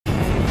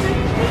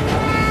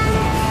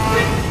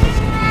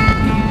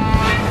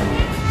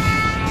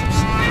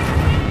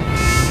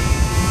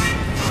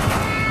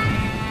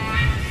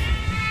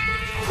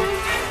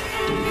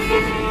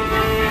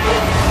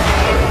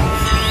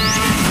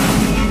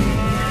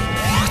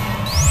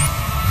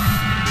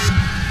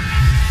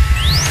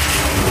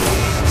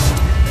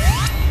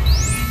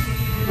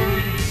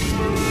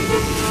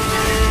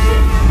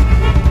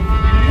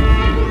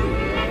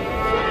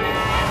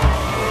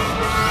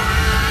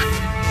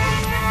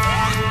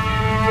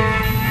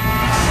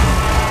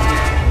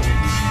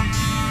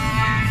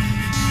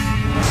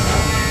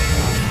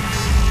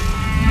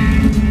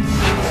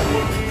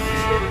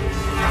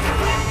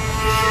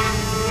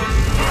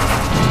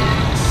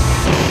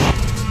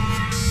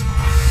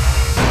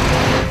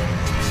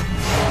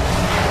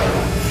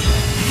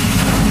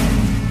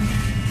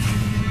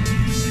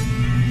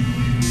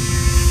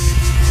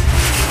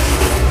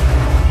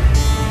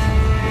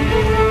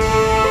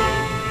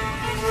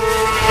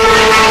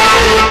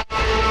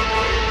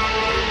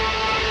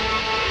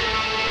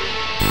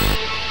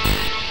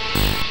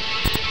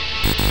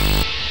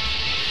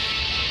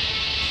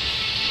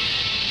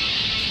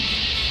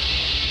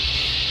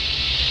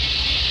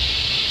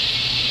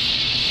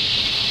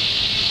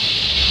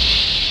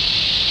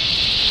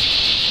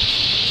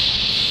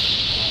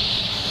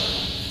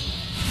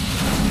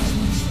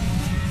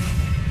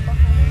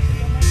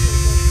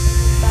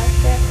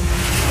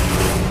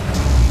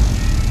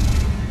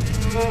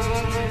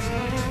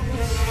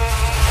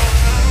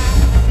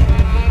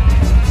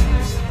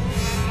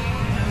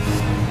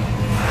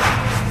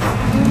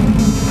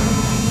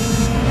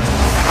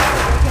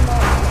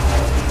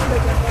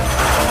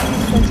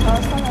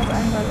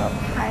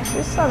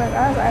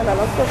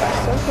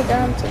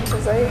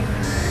چیزایی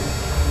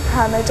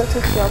همه جا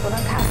تو خیابونا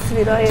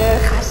تصویرای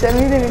خشن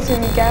میدونی چی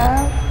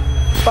میگم؟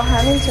 با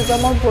همین چیزا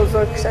ما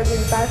بزرگ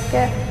شدیم. بعد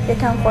که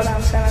یکم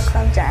خودم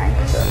شناختم جنگ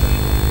شد.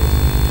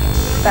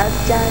 بعد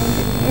جنگ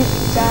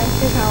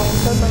که تموم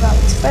شد بودم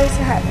چیزایی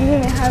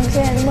همیشه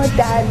یعنی ما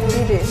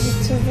درگیریم، هیچ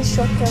چیزی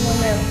شوکمون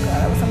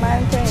نمیکنه. مثلا من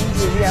که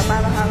اینجوریم،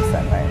 من و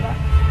همسنای من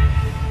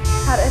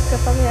هر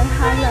اتفاقی یعنی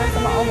هر لحظه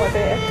ما آماده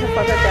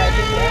اتفاق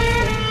جدیدی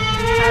هستیم.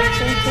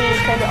 همچین که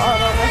خیلی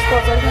آرامش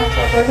بزرگ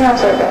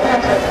نشده.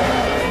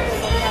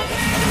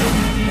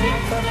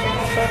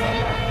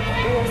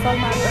 یه سال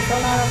مدرسه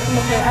نرفتم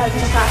موقع از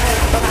این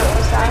شهرستان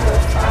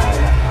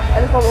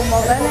ولی خب اون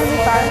موقع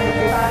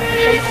نمی‌فهمیدیم.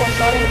 خیلی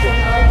خوشحال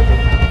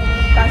بودیم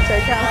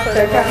بچه‌ای که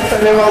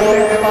همساله ما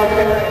بودیم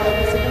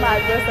موسیقی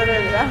مدرسه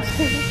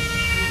نمی‌رفتیم.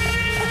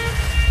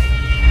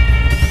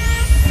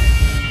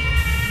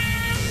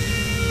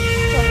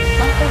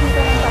 من فکر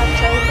می‌کنم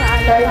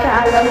بچه‌ای که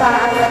الان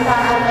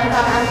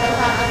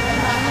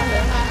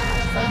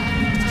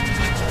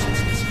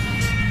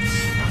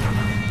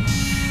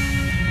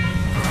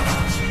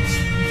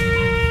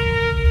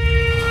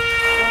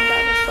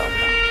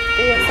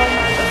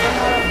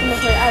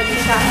از این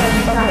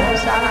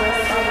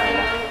شهرستان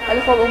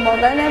ولی خب اون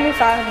موقع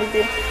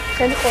نمیفهمیدیم.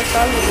 خیلی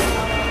خوشحال بودیم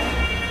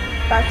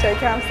بچه‌ای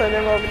که همساله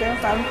ما بودیم،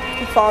 مثلا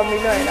تو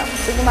فامیل و اینا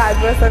تو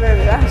مدرسه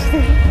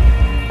نمیرفتیم.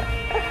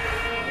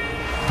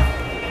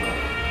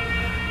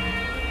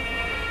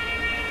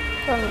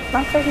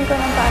 من فکر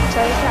میکنم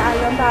بچه‌ای که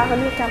الان به حال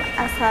یکم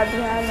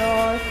عصبی‌ان و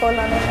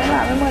فلان اینا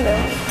همه مال 8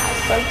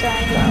 سال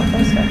جنگ هم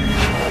باشه.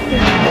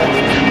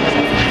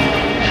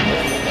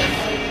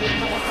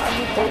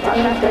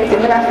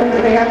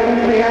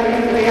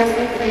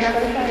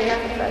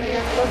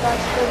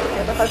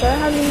 به خاطر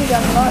همین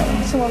میگم ما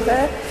هیچ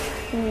موقع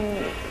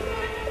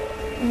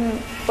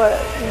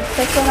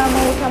فکر کنم ما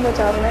یکم با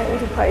جوانای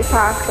اروپایی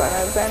فرق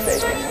کنه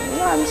زندگیمون.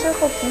 همیشه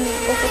خب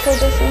واسه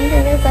خودشون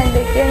یه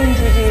زندگی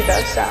اینجوری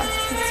داشتم،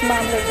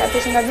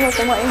 مملکتشون قدیم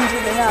واسه ما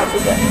اینجوری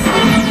نبوده.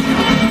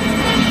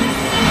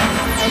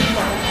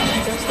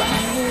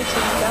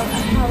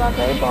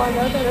 طبقه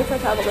بالا داره تا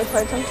طبقه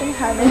پایین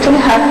میتونی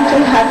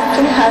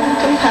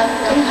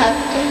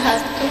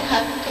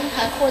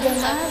خود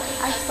من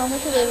عکسامو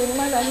که ببینی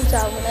من دارم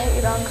جوانای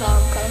ایران کار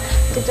میکنم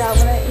که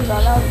جوانای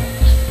ایران هم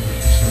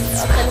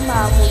خیلی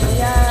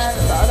معمولی هن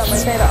و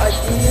آدمای غیر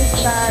عادی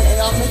نیستن.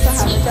 اینا مثل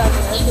همه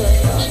جوانای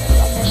دنیا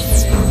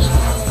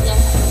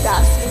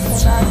درس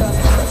میخونن،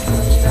 دانشگاه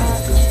میرن،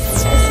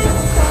 اسمی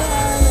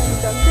میکنن،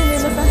 میدونی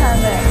مثل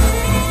همه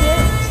یه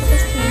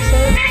چیز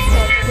کلیشه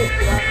ثابت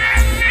ایران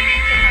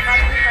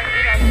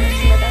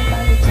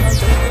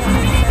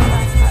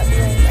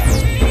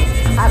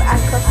هر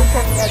عکاسی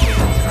که میاد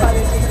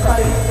خارجی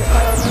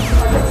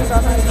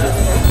ایران ها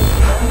اینجوری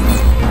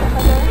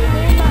بخاطر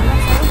همین من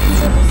اصلا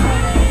چیز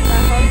دوستانه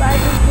در حال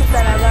باید این چیز به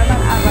نظر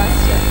من عوض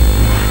شد،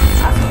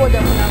 از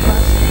خودمون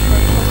عوض شد.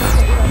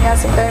 ایرانی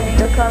هستیم داریم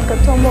اینجا کار که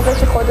تو موقع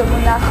که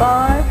خودمون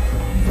نخواهیم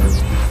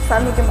اصلا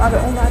میگیم آره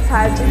اون باید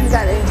ترجیح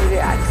میدن اینجوری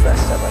عکس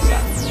داشته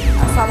باشن،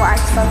 اصلا ما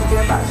عکس ها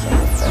میگیریم برشون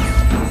میستیم.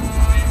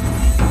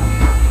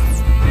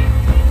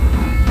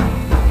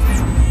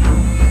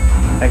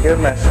 اگر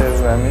مشهد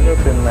زمین رو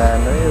به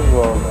معنای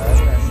واقعا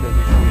مشهد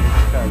شیری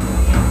کردیم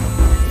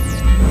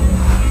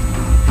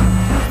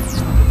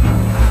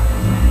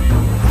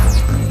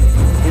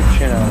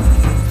هیچی نمون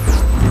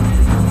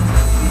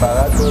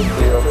فقط رو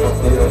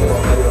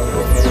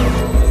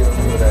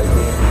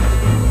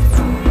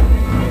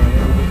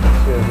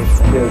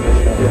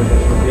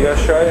یا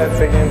شاید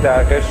بگیم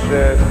در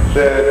قشر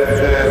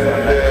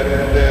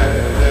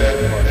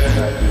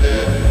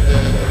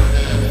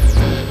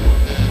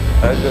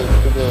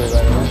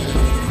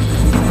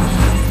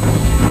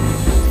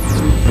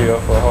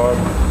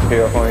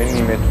قیافه های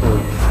نیمه طول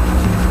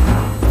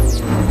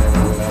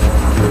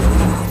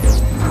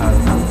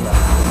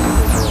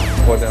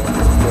خودم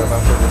قیافه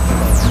خودم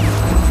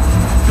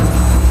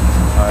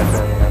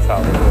آشان این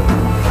سابقه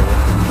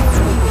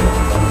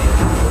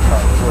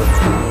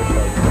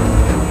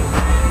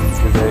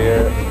جزای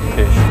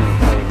کشتی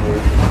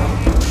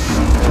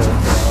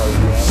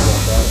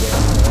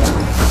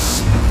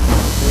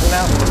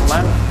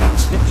من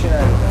هیچی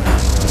ندیدم.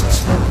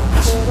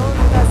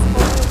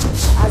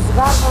 از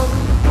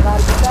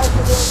غربی‌تر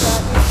شده و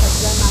این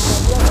تجزیه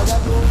معنوی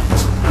آدم رو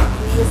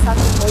یه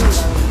سطح پایین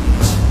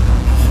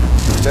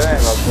چرا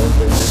اینقدر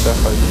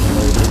کنید؟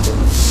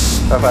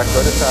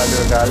 تفکر شرقی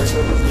و غربی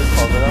شده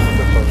کاملا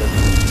متفاوت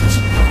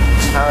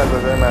هم از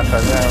نظر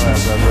مذهبی هم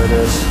از نظر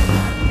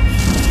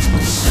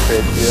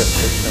فکری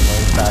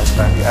اجتماعی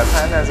فرهنگی از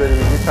هر نظری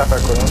بگید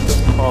تفکراتون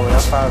کاملا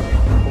فرق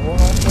می‌کنه. اون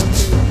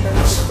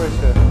خیلی خوب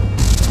باشه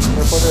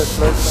به خود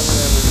اصلاح کنیم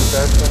امروزی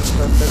درس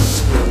کنیم خیلی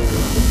خوبه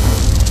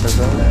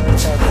بذار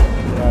نمی‌کردم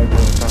یه عرضی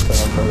می‌کنم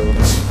سلام کاره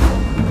بکنم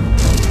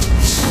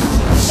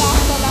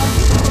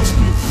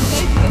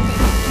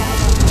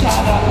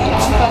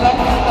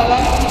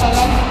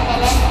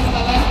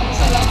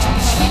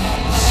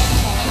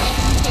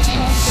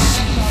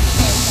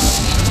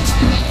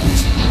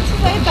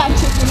چیزای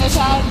بچه خونه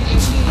تر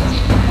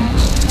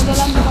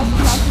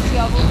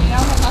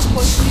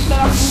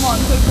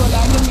فانت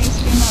بلند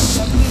میسری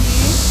نمیدم دیدی؟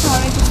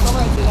 همه کسا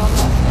باید دیدم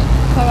رفتن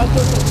فقط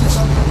دو تا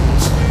کسا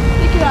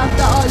یکی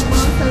رفته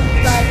آلمان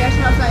برگشت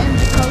مثلا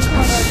امریکا و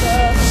کانادا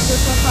دو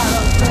تا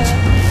فرانسه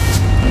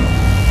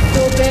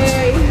دوبی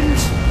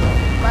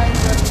من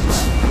اینجا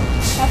میدم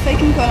من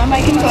فکر میکنم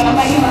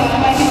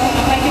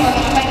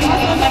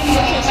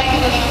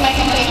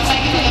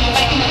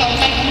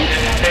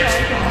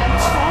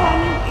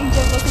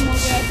اینجا واسه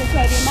موقعیت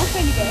کاری من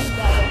خیلی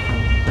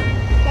بهتره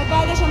و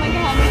بعدش هم اگه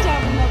همه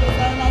جوونا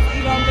بذارن از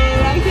ایران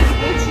برن که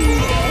دیگه چی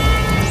میشه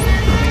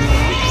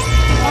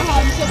من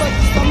همیشه با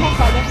دوستان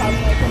مخالفم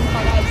که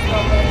میخوان از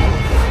ایران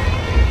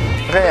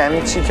برن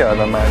یعنی چی که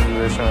آدم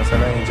مجبورشه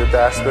مثلا اینجا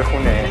درس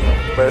بخونه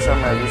باید هم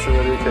مجبور شده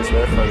بره یه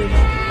کشور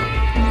خارجی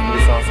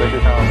لیسانس‌ها که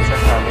تمام میشه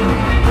همه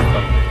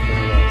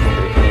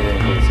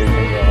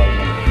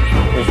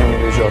میتونی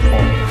به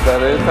ژاپن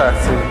برای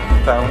تحصیل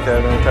تمام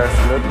کردن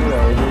تحصیلات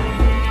میرم ولی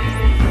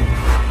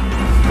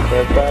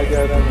باید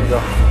برگردم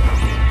ایران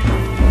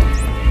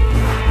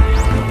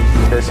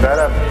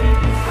کشورم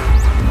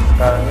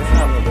قرار نیست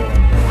همه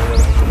برم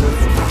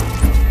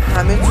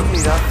همه تو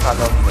ایران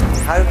خلاف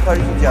کنی هر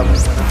کاری که جوان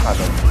کنه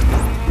خلاف کنی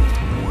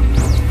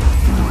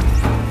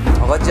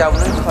آقا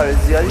جوانای کار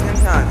زیادی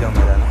نمیتونن انجام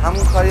بدن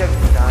همون کاری که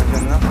میتونن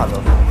انجام بدن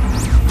خلاف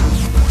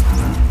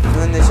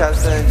کنی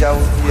نشستن جوان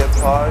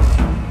توی پارک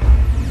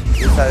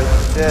یه سر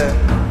کوچه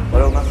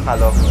برای اونا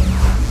خلاف کنی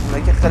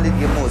اونایی که خیلی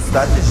دیگه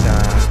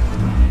مثبتشن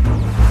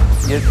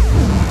یه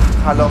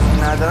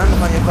خلافی ندارن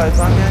میخوان یه کاری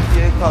کنن میان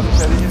یه کافی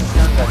شبیه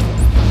میشن داریم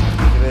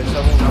که به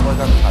حساب اونا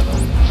بازم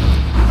خلاف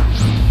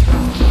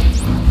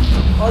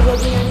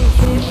آزادی یعنی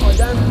که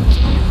آدم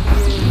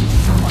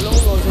حالا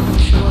اون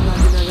آزادی شما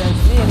مد نظر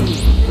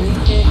یعنی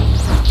که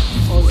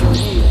آزادی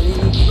یعنی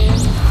اینکه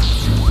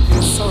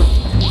انسان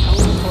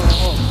همون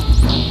کارها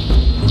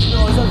میتونه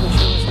آزاد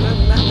باشه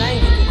مثلا نه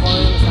اینکه تو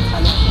کارهای مثلا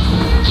خلاف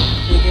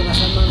اینکه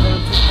مثلا من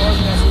برم تو کار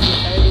کسی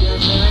بهتره بگم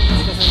برم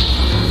هیچ کسی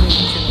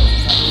نمیشه چه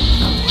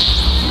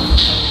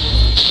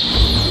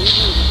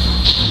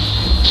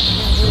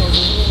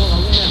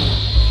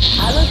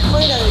الان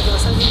کاری نداره که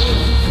مثلا دیگه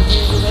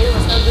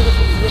مثلا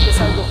یه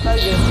پسر دختر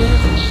گرفته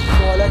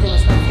تو حالت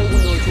مثلا خیلی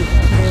ناجور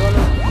تهران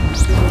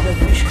یه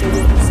مدت پیش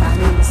خیلی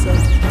صحنه مثلا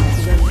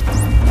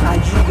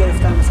عجیب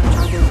گرفتن مثلا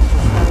چند تا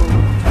دختر رو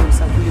چند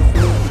مثلا توی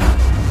خونه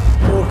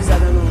مرغ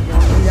زدن و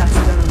یخ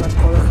زدن و بعد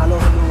کار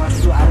خلاف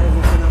نامشروع علیه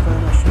کار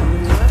مشروع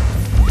می‌مونه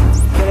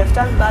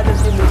گرفتن بعد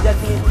از یه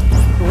مدتی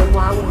به قول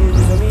ما همون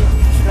بیرونیزامی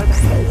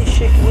خیلی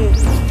شکلی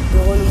به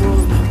قول ما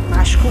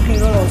مشکوک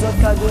اینا رو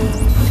آزاد کرد و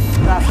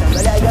رفتن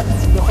ولی اگر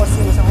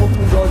بخواستیم مثلا حکم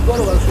دادگاه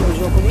رو براشون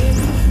اجرا کنیم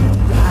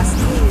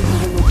اصلی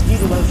نکتی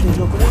رو براشون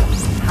اجرا کنیم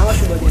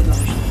همشون باید اعدام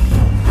بشن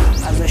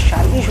از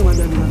شرعیشون من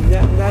دارم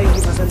نه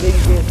اینکه مثلا بگی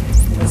که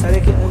مثلا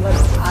که اونقدر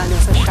اهل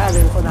مثلا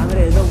شرع میخواد همه رو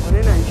اعدام کنه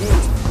نه اینجوری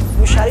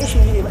اون شرعیش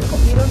اینجوریه ولی خب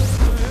ایران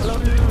حالا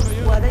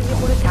اومدن یه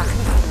خورده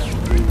تخفیف کنن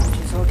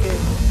چیزها که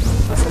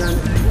مثلا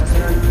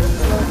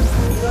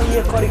ایران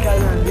یه کاری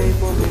کردن بیایید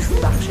ما بهشون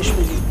بخشش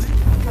بدیم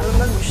الان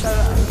من بیشتر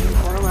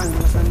کارم هم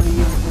مثلا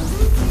یه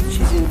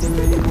چیزی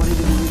به یه موردی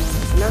بگیم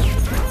مثلا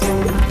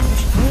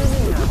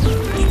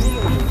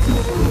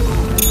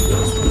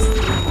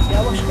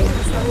یواش خیلی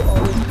دوستان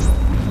آروم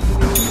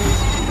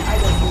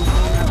اگر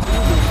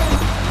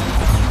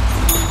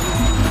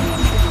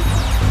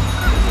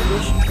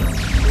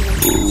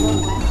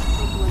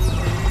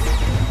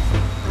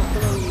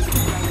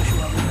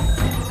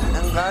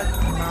انقدر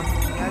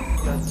ممنونیت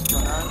ایجاد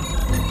کنن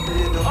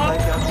یه دختر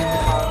که هم یه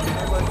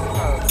خواهرانه باید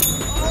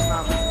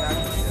ممنونیت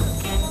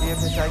میشه یه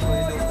پسر که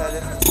یه دختر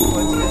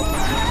باید ممنونیت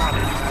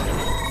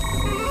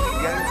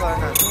یعنی کار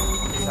ندارم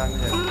پسر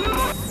میره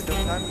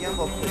دختر میگن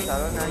با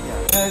پسرها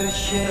نگرد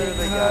پسر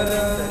بگرد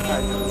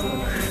تجربه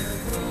کنن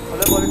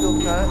حالا باید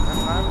دختر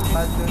انقدر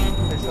بعد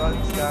فشار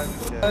بیشتر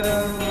میشه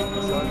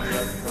فشار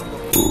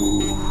بیشتر